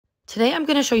Today I'm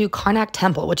going to show you Karnak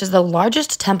Temple, which is the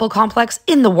largest temple complex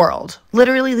in the world.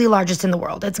 Literally the largest in the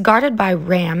world. It's guarded by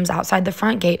rams outside the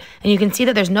front gate, and you can see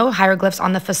that there's no hieroglyphs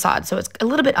on the facade, so it's a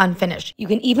little bit unfinished. You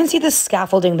can even see the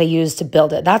scaffolding they used to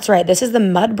build it. That's right, this is the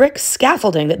mud brick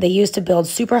scaffolding that they used to build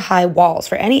super high walls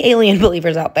for any alien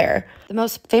believers out there. The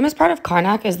most famous part of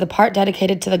Karnak is the part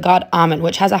dedicated to the god Amun,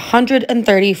 which has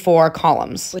 134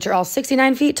 columns, which are all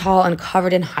 69 feet tall and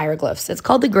covered in hieroglyphs. It's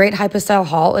called the Great Hypostyle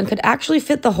Hall and could actually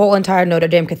fit the whole entire Notre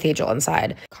Dame Cathedral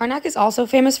inside. Karnak is also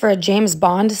famous for a James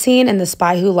Bond scene in The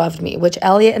Spy Who Loved Me, which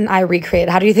Elliot and I recreated.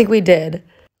 How do you think we did?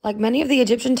 Like many of the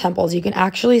Egyptian temples, you can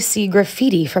actually see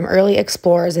graffiti from early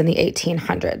explorers in the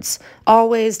 1800s.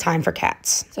 Always time for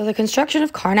cats. So the construction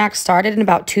of Karnak started in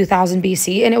about 2000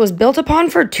 BC, and it was built upon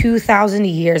for 2,000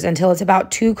 years until it's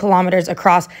about 2 kilometers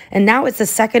across, and now it's the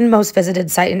second most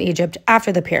visited site in Egypt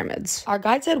after the pyramids. Our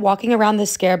guide said walking around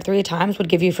this scarab 3 times would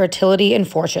give you fertility and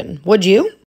fortune. Would you?